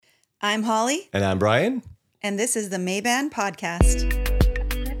I'm Holly. And I'm Bryan. And this is the Maeband podcast.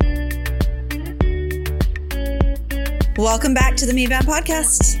 Welcome back to the Maeband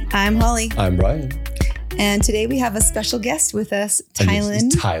podcast. I'm Holly. I'm Bryan. And today we have a special guest with us,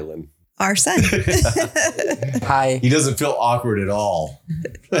 Tylon. Tylon. Our son. Hi. He doesn't feel awkward at all.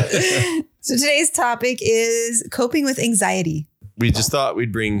 So today's topic is coping with anxiety. We just thought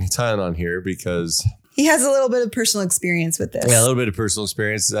we'd bring Tylon on here because he has a little bit of personal experience with this. Yeah, a little bit of personal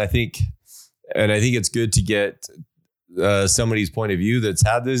experience. I think it's good to get somebody's point of view that's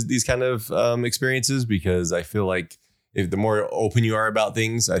had these kind of experiences, because I feel like if the more open you are about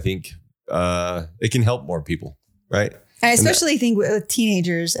things, I think it can help more people, right? I especially think with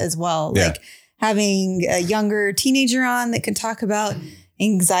teenagers as well, Yeah. like having a younger teenager on that can talk about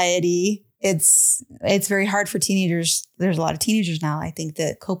anxiety. It's very hard for teenagers. There's a lot of teenagers now, I think,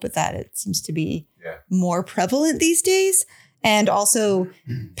 that cope with that. It seems to be more prevalent these days. And also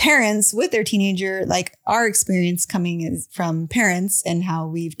parents with their teenager, like our experience coming is from parents and how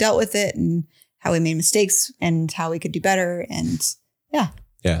we've dealt with it and how we made mistakes and how we could do better. And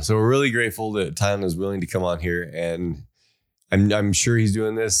yeah. So we're really grateful that Tylon is willing to come on here, and I'm sure he's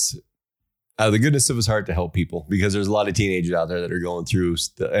doing this out of the goodness of his heart to help people, because there's a lot of teenagers out there that are going through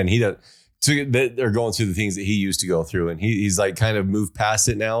that are going through the things that he used to go through, and he's like kind of moved past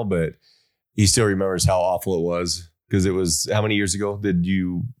it now, but he still remembers how awful it was, because it was, how many years ago did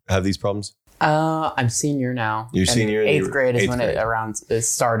you have these problems? I'm senior now. You're senior? Eighth grade is when it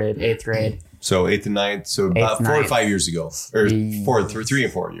started, 8th grade. So 8th and 9th, so about 4 or 5 years ago, or 3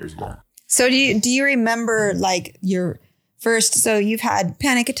 and 4 years ago. So do you remember like your first, so you've had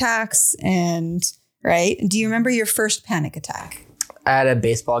panic attacks right? Do you remember your first panic attack? At a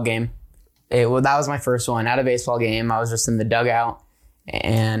baseball game. That was my first one. At a baseball game, I was just in the dugout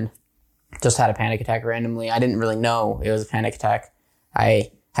and just had a panic attack randomly. I didn't really know it was a panic attack.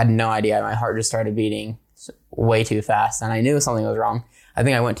 I had no idea. My heart just started beating way too fast, and I knew something was wrong. I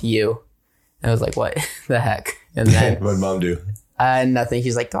think I went to you, and I was like, what the heck? And then What did Mom do? Nothing.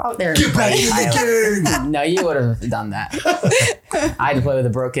 She's like, go out there and play. No, you would have done that. I had to play with a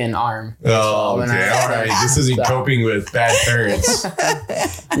broken arm. Oh, okay. All right. This isn't coping with bad parents.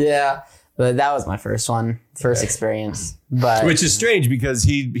 Yeah. But that was my first experience. But which is strange, because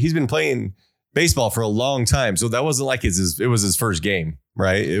he's been playing baseball for a long time. So that wasn't like it was his first game,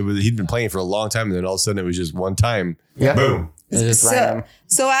 right? He'd been playing for a long time, and then all of a sudden it was just one time. Yeah. Boom. It was just random.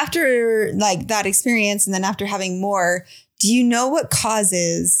 So after like that experience, and then after having more, do you know what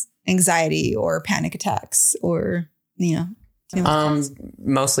causes anxiety or panic attacks, or,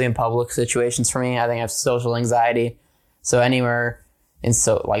 mostly in public situations for me. I think I have social anxiety. So anywhere in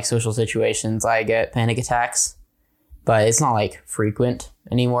social situations, I get panic attacks, but it's not like frequent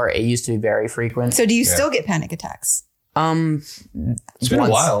anymore. It used to be very frequent. So do you still get panic attacks? It's been a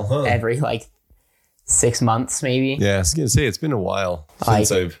while, huh? Every 6 months, maybe. Yeah, I was gonna say it's been a while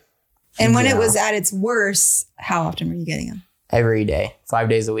since I've. And when it was at its worst, how often were you getting them? Every day, 5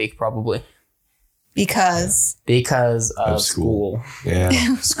 days a week, probably. Because of school.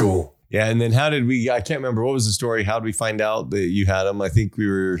 Yeah, school. Yeah, and then I can't remember, what was the story? How did we find out that you had them? I think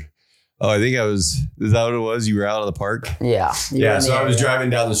is that what it was? You were out in the park? Yeah. Yeah, so I was driving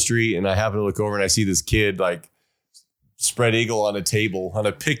down the street, and I happened to look over, and I see this kid like spread eagle on a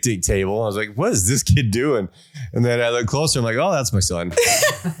picnic table. I was like, what is this kid doing? And then I look closer, I'm like, oh, that's my son.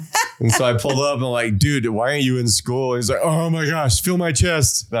 And so I pulled up and I'm like, dude, why aren't you in school? And he's like, oh my gosh, feel my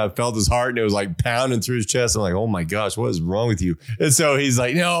chest. And I felt his heart, and it was like pounding through his chest. I'm like, oh my gosh, what is wrong with you? And so he's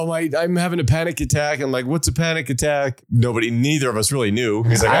like, no, I'm having a panic attack. I'm like, what's a panic attack? Neither of us really knew.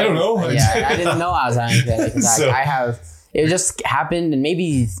 He's like, I don't know. Yeah, I didn't know I was having a panic attack. It just happened, and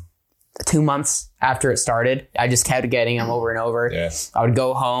maybe 2 months after it started, I just kept getting them over and over. Yeah. I would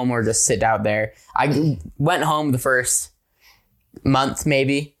go home or just sit out there. I went home the first month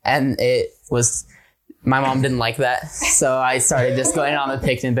maybe, and my mom didn't like that, so I started just going on the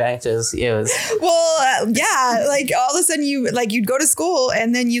picnic benches. It was like all of a sudden you'd go to school,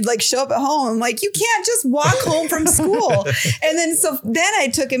 and then you'd like show up at home, like you can't just walk home from school. And then I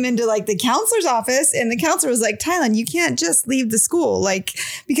took him into like the counselor's office, and the counselor was like, Tylon, you can't just leave the school, like,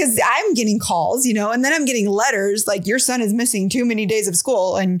 because I'm getting calls, and then I'm getting letters like, your son is missing too many days of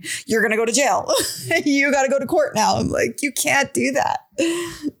school and you're gonna go to jail. You got to go to court now. I'm like, you can't do that.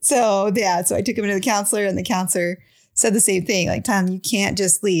 So I took him into the counselor, and the counselor said the same thing, like, Tom, you can't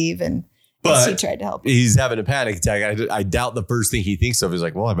just leave. But he tried to help him. He's having a panic attack. I doubt the first thing he thinks of is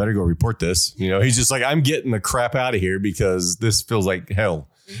like, well, I better go report this. He's just like, I'm getting the crap out of here because this feels like hell.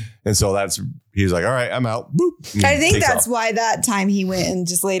 And so he was like, all right, I'm out. Boop. I think that's why that time he went and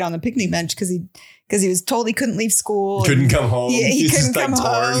just laid on the picnic bench, because because he was told he couldn't leave school. Couldn't come home. He He's couldn't just come like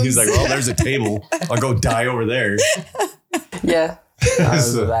torn. home. He's like, well, there's a table. I'll go die over there. Yeah. That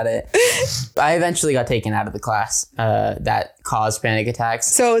was about it. I eventually got taken out of the class that caused panic attacks.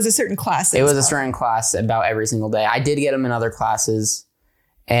 So it was a certain class. It was a certain class about every single day. I did get them in other classes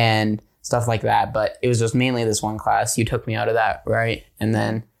and stuff like that, but it was just mainly this one class. You took me out of that, right? And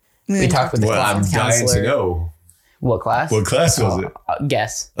then we talked with the class I'm counselor. dying to know. What class? What class was it?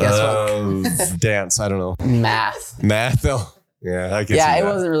 Guess what? Dance. I don't know. Math. Math, though. Yeah, I guess. Yeah, it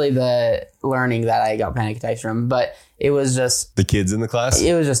wasn't really the learning that I got panic attacks from, but it was just the kids in the class.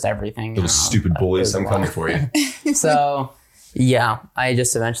 It was just everything. Those stupid bullies. I'm coming for you. So, yeah, I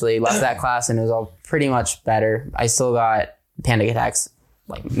just eventually left that class, and it was all pretty much better. I still got panic attacks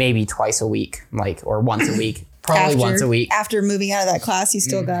like maybe twice a week, or once a week. Probably once a week. After moving out of that class, you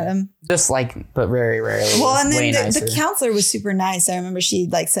still got him. Just but very rarely. Well, and then the counselor was super nice. I remember she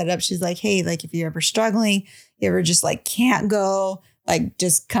set it up. She's like, hey, if you're ever struggling, you ever just can't go,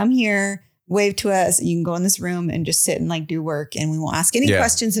 just come here, wave to us. You can go in this room and just sit and do work. And we won't ask any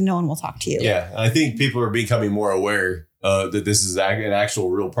questions and no one will talk to you. Yeah. I think people are becoming more aware that this is an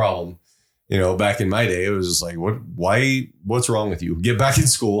actual real problem. Back in my day, it was just what's wrong with you? Get back in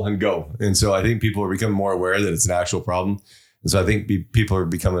school and go. And so I think people are becoming more aware that it's an actual problem. And so I think people are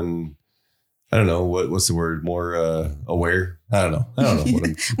becoming, I don't know, what's the word? More aware. I don't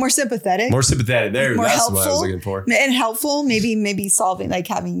know. More sympathetic. More sympathetic. That's helpful, what I was looking for. And helpful, maybe solving,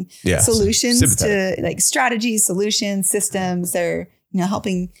 having solutions to strategies, solutions, systems. They're,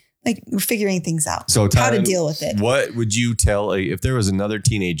 helping, we're figuring things out. So how to deal with it. What would you tell if there was another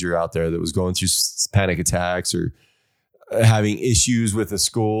teenager out there that was going through panic attacks or having issues with a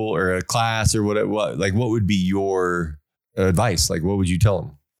school or a class or what would be your advice? What would you tell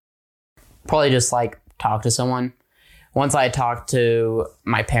them? Probably just talk to someone. Once I talked to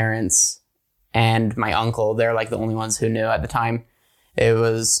my parents and my uncle, they're the only ones who knew at the time. It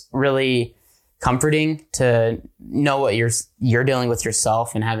was really comforting to know what you're dealing with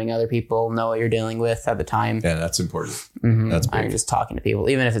yourself and having other people know what you're dealing with at the time. Yeah, that's important. Mm-hmm. That's big. I'm just talking to people,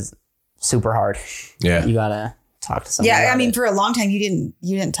 even if it's super hard. Yeah, you gotta talk to someone. Yeah, I mean, for a long time you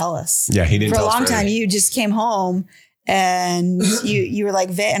didn't tell us. Yeah, he didn't. For tell a long us time, you just came home and you were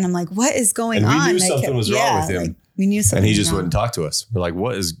Vit, and I'm what is going on? We knew something was wrong with him. We knew something, and he just wouldn't talk to us. We're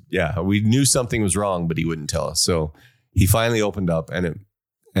what is? Yeah, we knew something was wrong, but he wouldn't tell us. So he finally opened up, and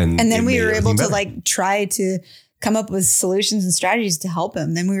then we were able to try to come up with solutions and strategies to help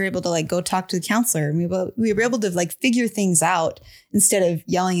him. Then we were able to go talk to the counselor, and we were able to figure things out instead of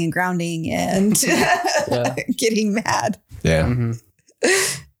yelling and grounding and getting mad. Yeah.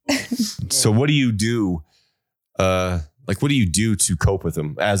 Mm-hmm. So what do you do? What do you do to cope with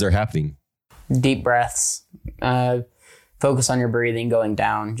them as they're happening? Deep breaths. Focus on your breathing going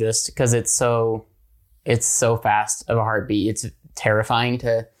down, just because it's so fast of a heartbeat. It's terrifying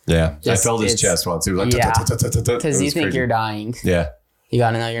to. Yeah, I felt his chest once. It was because you think you're dying. Yeah, you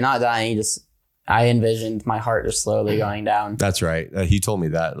gotta know you're not dying. I envisioned my heart just slowly going down. That's right. He told me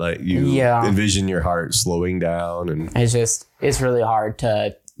that. You envision your heart slowing down, and it's really hard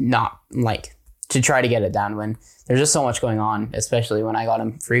to not to try to get it down when there's just so much going on. Especially when I got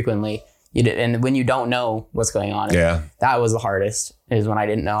him frequently, and when you don't know what's going on. Yeah, that was the hardest. Is when I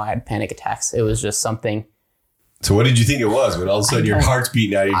didn't know I had panic attacks. It was just something. So what did you think it was when all of a sudden your heart's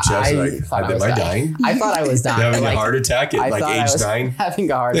beating out of your chest? Am I dying? I thought I was dying. Having a heart attack at age 9?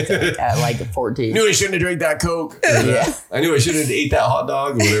 Having a heart attack at 14. Knew I shouldn't have drank that Coke. Yeah. I knew I shouldn't have ate that hot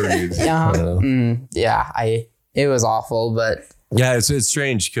dog or whatever it is. It was awful, but. Yeah, it's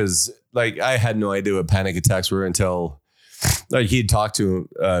strange because I had no idea what panic attacks were until he'd talked to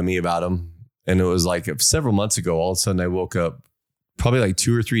me about them. And it was several months ago, all of a sudden I woke up probably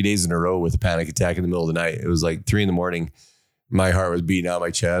 2 or 3 days in a row with a panic attack in the middle of the night. It was 3 a.m. My heart was beating out of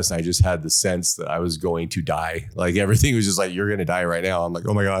my chest. And I just had the sense that I was going to die. Everything was just you're going to die right now. I'm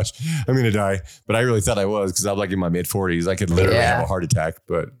oh my gosh, I'm going to die. But I really thought I was because I'm in my mid 40s. I could literally have a heart attack,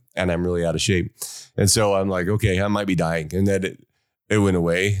 and I'm really out of shape. And so I'm okay, I might be dying. And then it went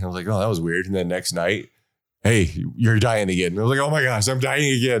away. I was oh, that was weird. And then next night, hey, you're dying again. And I was oh my gosh, I'm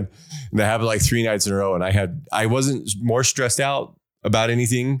dying again. And I happened 3 nights in a row. And I wasn't more stressed out about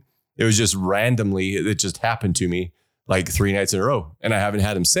anything. It was just randomly, it just happened to me 3 nights in a row. And I haven't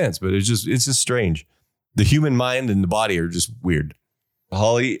had them since, but it's just strange. The human mind and the body are just weird.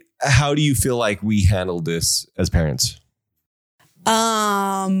 Holly, how do you feel we handled this as parents?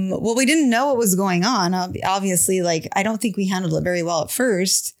 Well, we didn't know what was going on. Obviously, I don't think we handled it very well at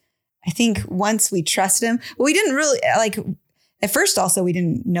first. I think once we trusted him, we didn't really at first also we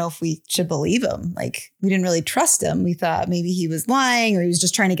didn't know if we should believe him. Like we didn't really trust him. We thought maybe he was lying or he was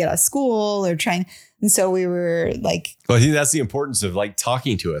just trying to get out of school or trying. And so we were like, well, I think that's the importance of like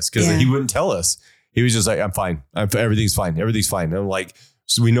talking to us because he wouldn't tell us. He was just like, I'm fine. Everything's fine. Everything's fine. And I'm like,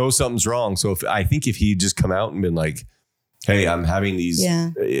 so we know something's wrong. So I think if he'd just come out and been like, hey, I'm having these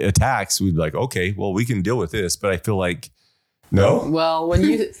attacks, we'd be like, okay, well, we can deal with this. But I feel like, no. Well,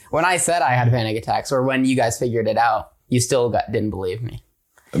 when I said I had panic attacks or when you guys figured it out, you still didn't believe me.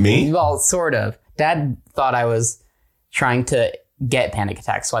 Me? Well, sort of. Dad thought I was trying to get panic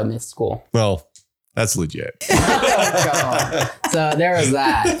attacks, so I missed school. Well, that's legit. So there was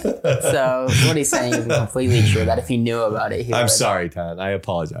that. So what he's saying is completely true, that if he knew about it, he I'm sorry, Tylon. I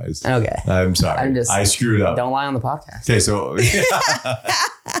apologize. Okay. I'm sorry. I screwed up. Don't lie on the podcast. Okay, so...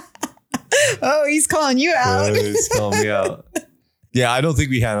 oh, he's calling you out. He's calling me out. Yeah, I don't think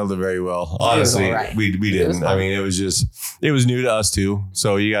we handled it very well. Honestly, right. we didn't. I mean, it was new to us too.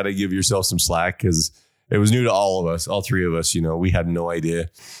 So you got to give yourself some slack because it was new to all of us, all three of us. You know, we had no idea.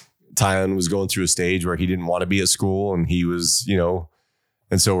 Tylon was going through a stage where he didn't want to be at school and he was, you know,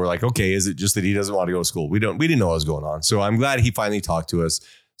 and so we're like, okay, is it just that he doesn't want to go to school? We didn't know what was going on. So I'm glad he finally talked to us.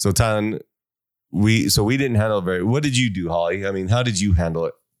 So Tylon, we didn't handle it very. What did you do, Holly? I mean, how did you handle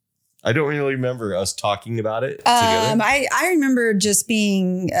it? I don't really remember us talking about it together. I remember just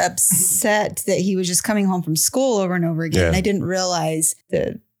being upset that he was just coming home from school over and over again. Yeah. I didn't realize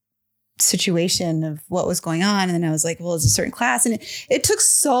the situation of what was going on. And then I was like, well, it's a certain class. And it took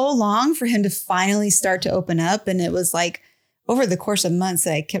so long for him to finally start to open up. And it was like over the course of months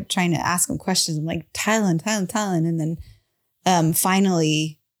that I kept trying to ask him questions. I'm like, Tylon. And then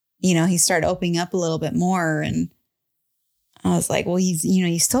finally, you know, he started opening up a little bit more. And I was like, well,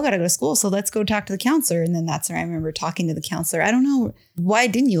 you still got to go to school. So let's go talk to the counselor. And then that's where I remember talking to the counselor. I don't know. Why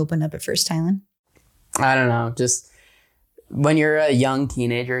didn't you open up at first, Tylon? I don't know. Just when you're a young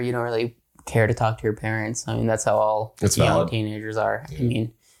teenager, you don't really care to talk to your parents. I mean, that's how all young teenagers are. Yeah. I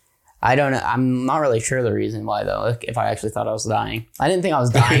mean, I don't know. I'm not really sure the reason why, though, like, if I actually thought I was dying. I didn't think I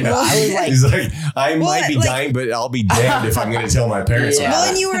was dying. But I was like, he's like, I might be dying, but I'll be damned if I'm going to tell my parents. Yeah. Well,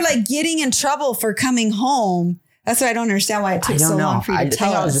 and you were like getting in trouble for coming home. That's why I don't understand why it took so long for you to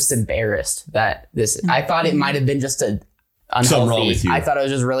tell us. I was just embarrassed that I thought it might have been just unhealthy. Something wrong with you. I thought it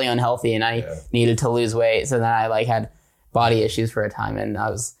was just really unhealthy and I needed to lose weight. So then I like had body issues for a time and I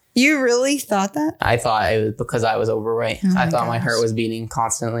was. You really thought that? I thought it was because I was overweight. I thought my heart was beating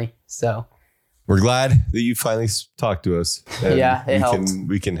constantly. So. We're glad that you finally talked to us. Yeah, it helped.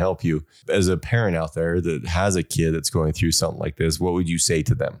 We can help you. As a parent out there that has a kid that's going through something like this, what would you say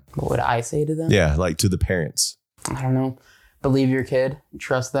to them? What would I say to them? Yeah, like to the parents. I don't know. Believe your kid.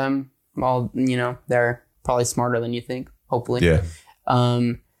 Trust them. Well, you know, they're probably smarter than you think, hopefully. Yeah.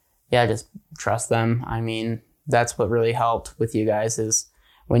 Yeah, just trust them. I mean, that's what really helped with you guys is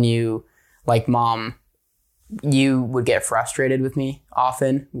when you, like Mom, you would get frustrated with me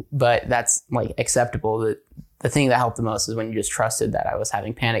often, but that's like acceptable. The thing that helped the most is when you just trusted that I was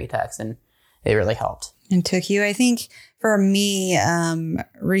having panic attacks and it really helped. And took you, I think for me,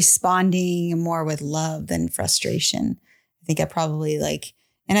 responding more with love than frustration. I think I probably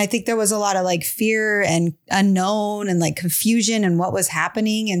and I think there was a lot of like fear and unknown and like confusion and what was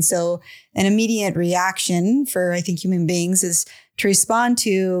happening. And so an immediate reaction for, I think, human beings is to respond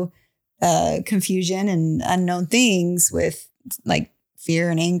to confusion and unknown things with like fear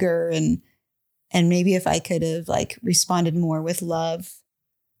and anger. And maybe if I could have like responded more with love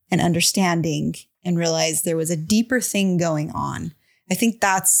and understanding and realized there was a deeper thing going on. I think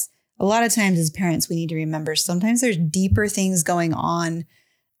that's a lot of times as parents, we need to remember sometimes there's deeper things going on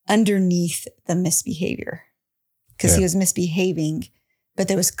underneath the misbehavior because he was misbehaving, but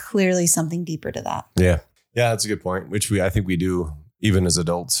there was clearly something deeper to that. Yeah. Yeah, that's a good point, which I think we do even as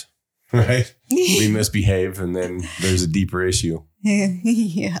adults, right? We misbehave and then there's a deeper issue.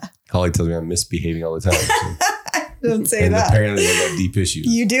 Yeah. Holly tells me I'm misbehaving all the time. So. Don't say and that. Apparently I have deep issues.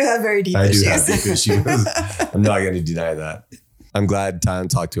 You do have very deep issues. I do have deep issues. I'm not going to deny that. I'm glad Tylon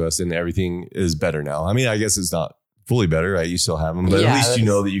talked to us and everything is better now. I mean, I guess it's not fully better, right? You still have them, but at least you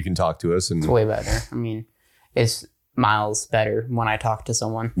know that you can talk to us. And it's way better. I mean, it's miles better when I talk to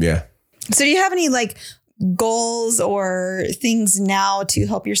someone. Yeah. So do you have any like goals or things now to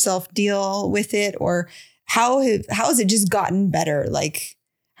help yourself deal with it? Or how has it just gotten better? Like,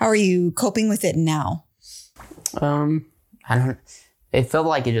 how are you coping with it now? I don't. It felt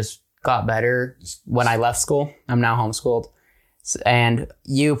like it just got better when I left school. I'm now homeschooled, and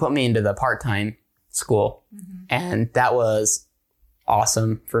you put me into the part-time school, and that was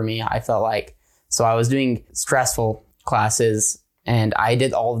awesome for me. I felt like I was doing stressful classes, and I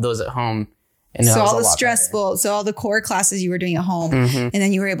did all of those at home, And so that was all a the lot stressful, so all the core classes you were doing at home, better. and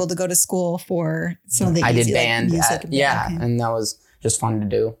then you were able to go to school for some of the I did easy, like, band. music and Yeah. band. Okay. And that was just fun to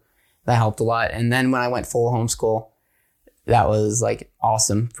do. That helped a lot. And then when I went full homeschool, that was like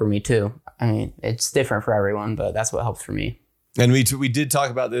awesome for me too. I mean, it's different for everyone, but that's what helped for me. And we did talk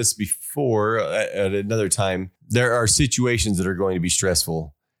about this before at another time. There are situations that are going to be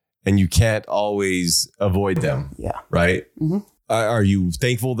stressful and you can't always avoid them. Yeah. Right? Mm-hmm. Are you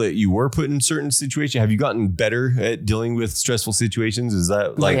thankful that you were put in certain situations? Have you gotten better at dealing with stressful situations? Is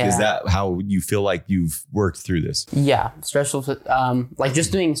that is that how you feel like you've worked through this? Yeah. Stressful, like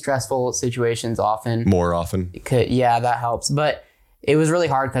just doing stressful situations often. More often? That helps. But it was really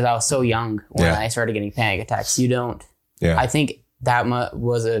hard because I was so young when I started getting panic attacks. I think that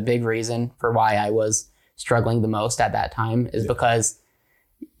was a big reason for why I was struggling the most at that time is because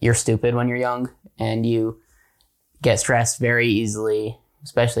you're stupid when you're young and you get stressed very easily,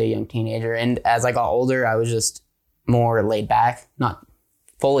 especially a young teenager. And as I got older, I was just more laid back, not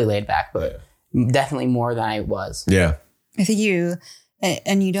fully laid back, but definitely more than I was. Yeah. I think you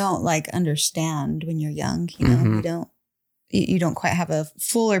don't like understand when you're young, you know, you don't quite have a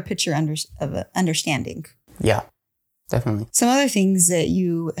fuller picture of understanding. Yeah, definitely. Some other things that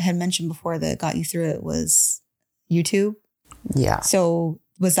you had mentioned before that got you through it was YouTube. Yeah. So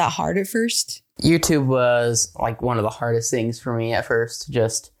was that hard at first? YouTube was like one of the hardest things for me at first,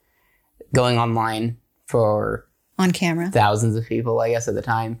 just going online for on camera, thousands of people, I guess at the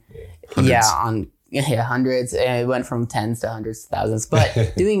time. Hundreds. And it went from tens to hundreds to thousands.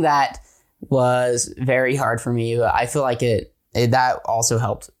 But doing that was very hard for me. I feel like that also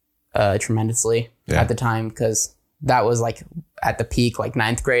helped tremendously at the time because that was like at the peak, like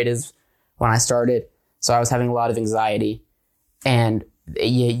 9th grade is when I started. So I was having a lot of anxiety and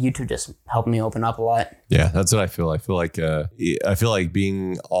YouTube just helped me open up a lot. Yeah, that's what I feel. I feel like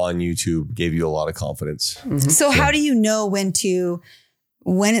being on YouTube gave you a lot of confidence. Mm-hmm. So how do you know when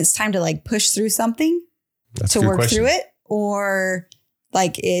it's time to like push through something to work through it, or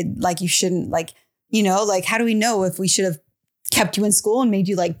like you shouldn't, like, you know, like how do we know if we should have kept you in school and made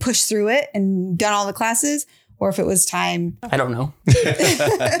you like push through it and done all the classes, or if it was time? I don't know.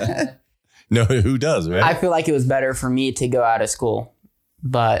 No, who does, right? I feel like it was better for me to go out of school.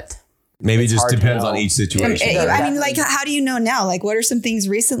 But maybe it just depends on each situation. I mean, like, how do you know now? Like, what are some things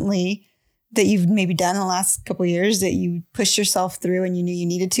recently that you've maybe done in the last couple of years that you pushed yourself through and you knew you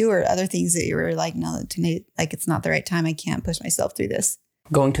needed to, or other things that you were like, no, like it's not the right time. I can't push myself through this.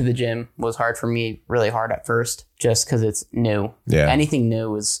 Going to the gym was hard for me, really hard at first, just because it's new. Yeah. Anything new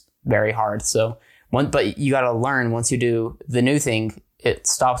was very hard. So but you got to learn once you do the new thing, it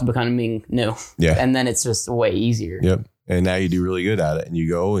stops becoming new. Yeah. And then it's just way easier. Yep. And now you do really good at it and you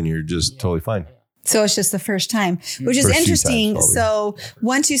go and you're just totally fine. So it's just the first time, which is interesting. So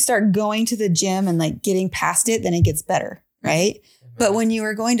once you start going to the gym and like getting past it, then it gets better, right? But when you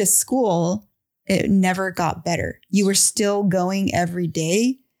were going to school, it never got better. You were still going every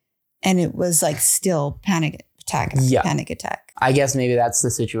day and it was like still panic attack. I guess maybe that's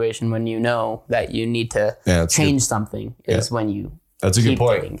the situation when you know that you need to change something is when you That's a good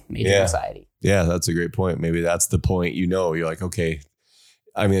point. Major anxiety. Yeah, that's a great point. Maybe that's the point. You know, you're like, okay,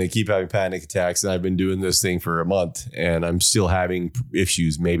 I'm going to keep having panic attacks and I've been doing this thing for a month and I'm still having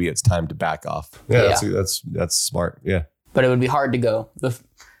issues. Maybe it's time to back off. Yeah. That's smart. Yeah. But it would be hard to go the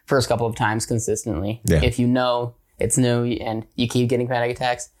first couple of times consistently. Yeah. If you know it's new and you keep getting panic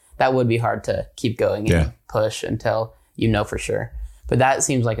attacks, that would be hard to keep going and push until you know for sure. But that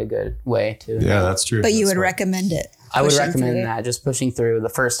seems like a good way to. Yeah, that's true. But you would recommend it. I would recommend that. Just pushing through. The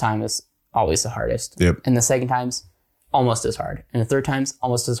first time is always the hardest. Yep. And the second time's almost as hard. And the third time's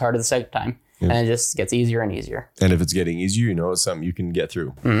almost as hard as the second time. Yep. And it just gets easier and easier. And if it's getting easier, you know it's something you can get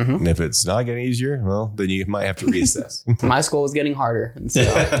through. Mm-hmm. And if it's not getting easier, well, then you might have to reassess. My school was getting harder. And so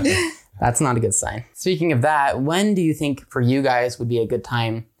that's not a good sign. Speaking of that, when do you think for you guys would be a good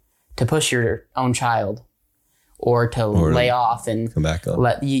time to push your own child? Or to lay off and come back on.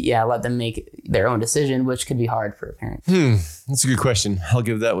 let them make their own decision, which could be hard for a parent. That's a good question. I'll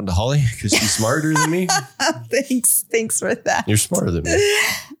give that one to Holly because she's smarter than me. Thanks for that. You're smarter than me.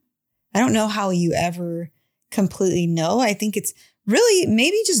 I don't know how you ever completely know. I think it's really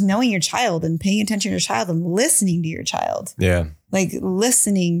maybe just knowing your child and paying attention to your child and listening to your child. Yeah. Like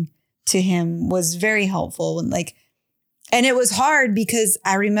listening to him was very helpful and it was hard because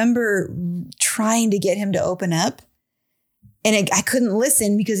I remember trying to get him to open up and I couldn't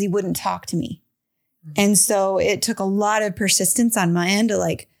listen because he wouldn't talk to me. And so it took a lot of persistence on my end to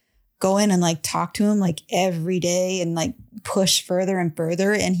like go in and like talk to him like every day and like push further and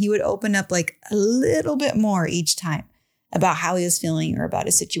further. And he would open up like a little bit more each time. about how he was feeling or about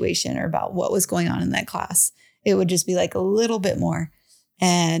a situation or about what was going on in that class. It would just be like a little bit more.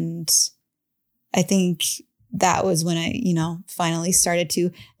 And I think that was when I, finally started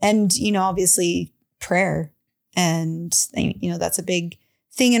to, and, obviously prayer. And, that's a big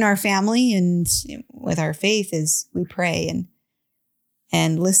thing in our family and with our faith is we pray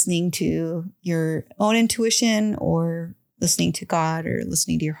and listening to your own intuition or listening to God or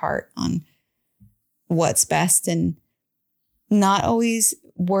listening to your heart on what's best and not always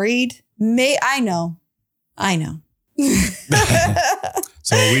worried. I know.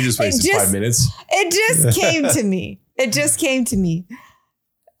 So we just wasted 5 minutes. It just came to me.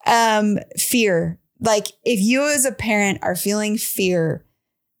 Fear. Like if you as a parent are feeling fear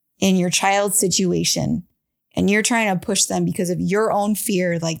in your child's situation and you're trying to push them because of your own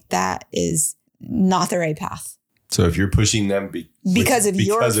fear, like that is not the right path. So if you're pushing them because of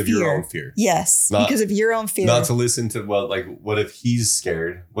your own fear. Yes. Because of your own fear. Not to listen to, what if he's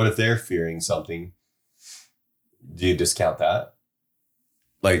scared? What if they're fearing something? Do you discount that?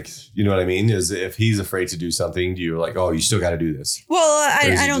 You know what I mean? Is if he's afraid to do something, do you like, oh, you still got to do this? Well,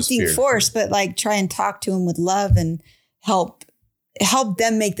 I don't think force, but try and talk to him with love and help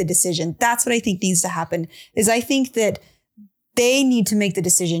them make the decision. That's what I think needs to happen is I think that they need to make the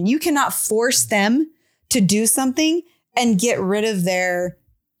decision. You cannot force them to do something and get rid of their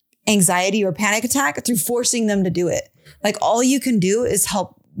anxiety or panic attack through forcing them to do it. All you can do is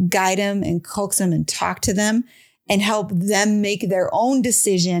help guide them and coax them and talk to them and help them make their own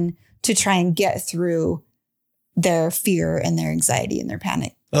decision to try and get through their fear and their anxiety and their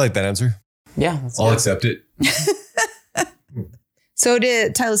panic. I like that answer. Yeah. I'll accept it. So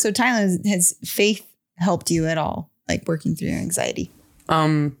Tylon, has faith helped you at all? Working through your anxiety?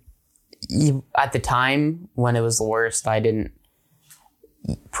 At the time when it was the worst, I didn't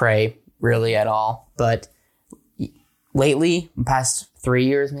pray really at all. But lately, past 3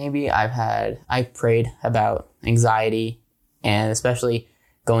 years, maybe I prayed about anxiety and especially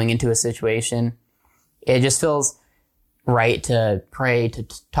going into a situation. It just feels right to pray, to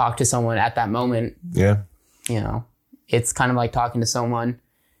talk to someone at that moment. Yeah. It's kind of like talking to someone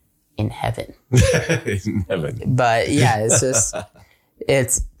in heaven. In heaven. But yeah,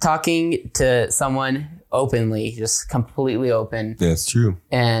 it's talking to someone openly, just completely open. That's true.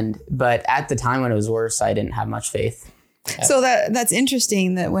 But at the time when it was worse, I didn't have much faith. So that's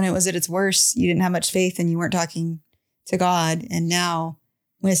interesting that when it was at its worst, you didn't have much faith and you weren't talking to God. And now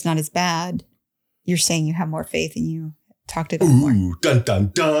when it's not as bad, you're saying you have more faith and you talk to God more. Dun,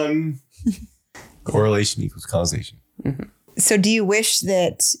 dun, dun. Correlation equals causation. Mm-hmm. So do you wish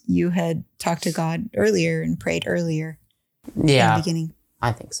that you had talked to God earlier and prayed earlier? Yeah, in the beginning?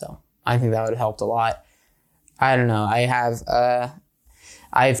 I think so. I think that would have helped a lot. I don't know.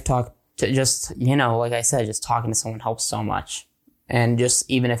 I've talked to just, like I said, just talking to someone helps so much. And just,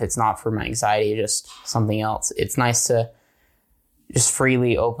 even if it's not for my anxiety, just something else, it's nice to just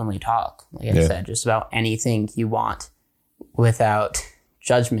freely, openly talk. Like I said, just about anything you want without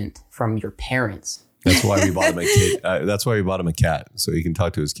judgment from your parents. That's why we bought him a kid. That's why we bought him a cat, so he can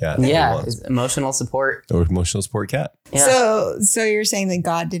talk to his cat. Yeah, his emotional support. Or emotional support cat. Yeah. So you're saying that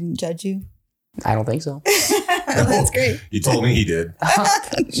God didn't judge you? I don't think so. That's great. He told me he did.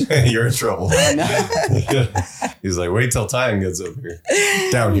 You're in trouble. He's like, wait till time gets up here,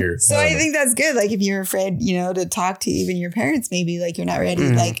 down here. So I think that's good. If you're afraid, to talk to even your parents, maybe you're not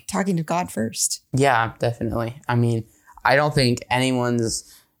ready, talking to God first. Yeah, definitely. I mean, I don't think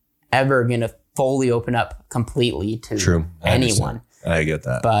anyone's ever going to fully open up completely to anyone. I get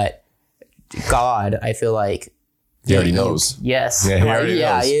that. But God, I feel like he already knows. Yes. Yeah, he already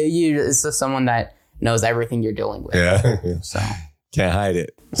knows. It's just someone that knows everything you're dealing with. Yeah. So can't hide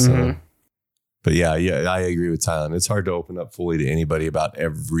it. So, but yeah, I agree with Tylon. It's hard to open up fully to anybody about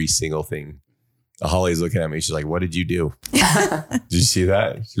every single thing. Holly's looking at me. She's like, "What did you do? Did you see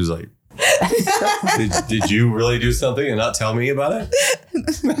that?" She was like, did you really do something and not tell me about it?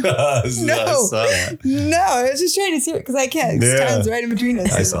 No, I was just trying to see it because I can't. Time's right in between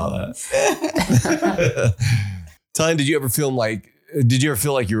us. I saw that. Tylon, did you ever feel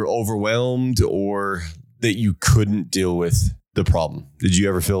like you were overwhelmed or that you couldn't deal with the problem? Did you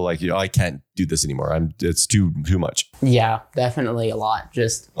ever feel like, I can't do this anymore? It's too much. Yeah, definitely a lot.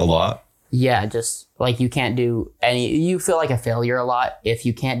 Just a lot. Yeah, just you can't do you feel like a failure a lot if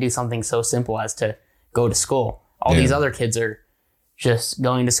you can't do something so simple as to go to school. All these other kids are just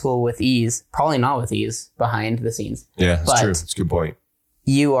going to school with ease, probably not with ease behind the scenes. Yeah, that's true. That's a good point.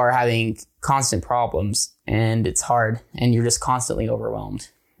 You are having constant problems and it's hard and you're just constantly overwhelmed.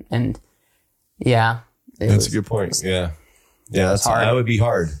 And that's a good point. Yeah. Yeah, that would be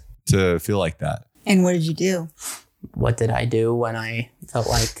hard to feel like that. And what did you do? what did I do when I felt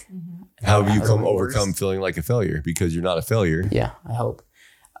like. How have you overcome feeling like a failure? Because you're not a failure. Yeah, I hope.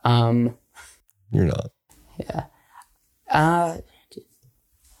 You're not. Yeah.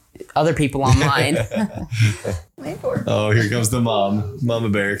 Other people online. Oh, here comes the Mama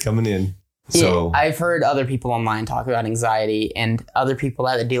Bear coming in. So yeah, I've heard other people online talk about anxiety and other people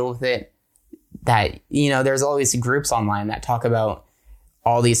that deal with it. That, there's always groups online that talk about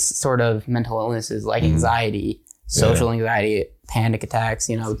all these sort of mental illnesses like anxiety, social anxiety, panic attacks,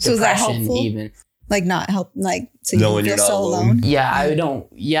 So depression, is that helpful? even. Like not help, like so you Knowing don't feel you're not so alone? alone. Yeah, I don't.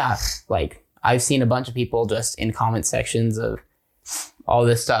 Yeah, like I've seen a bunch of people just in comment sections of all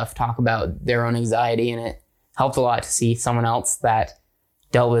this stuff talk about their own anxiety, and it helped a lot to see someone else that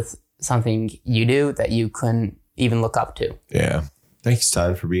dealt with something you do that you couldn't even look up to. yeah. Thanks,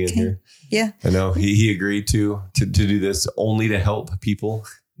 Tyler, for being here. Yeah. I know he agreed to do this only to help people.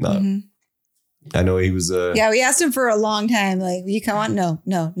 Not. I know he was. Yeah, we asked him for a long time. Like, will you come on? No.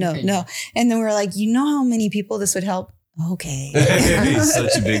 And then we were like, how many people this would help? Okay. He's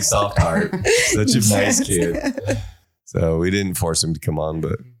such a big soft heart. Such a nice kid. So we didn't force him to come on,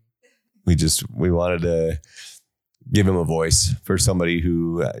 but we wanted to give him a voice for somebody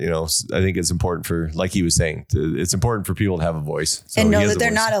who, I think it's important for, like he was saying, it's important for people to have a voice. So and know that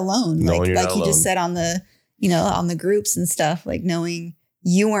they're not alone. Knowing you're like not he alone. just said on the, on the groups and stuff, like knowing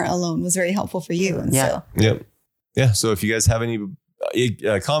you weren't alone was very helpful for you. And so. Yep. Yeah. So if you guys have any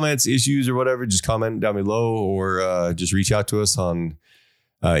comments, issues or whatever, just comment down below or just reach out to us on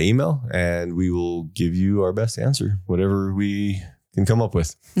email and we will give you our best answer, whatever we can come up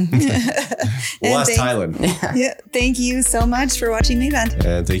with. We'll ask Tylon. Yeah, thank you so much for watching Maeband.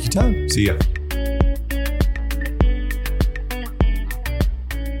 And thank you, Tom. See ya.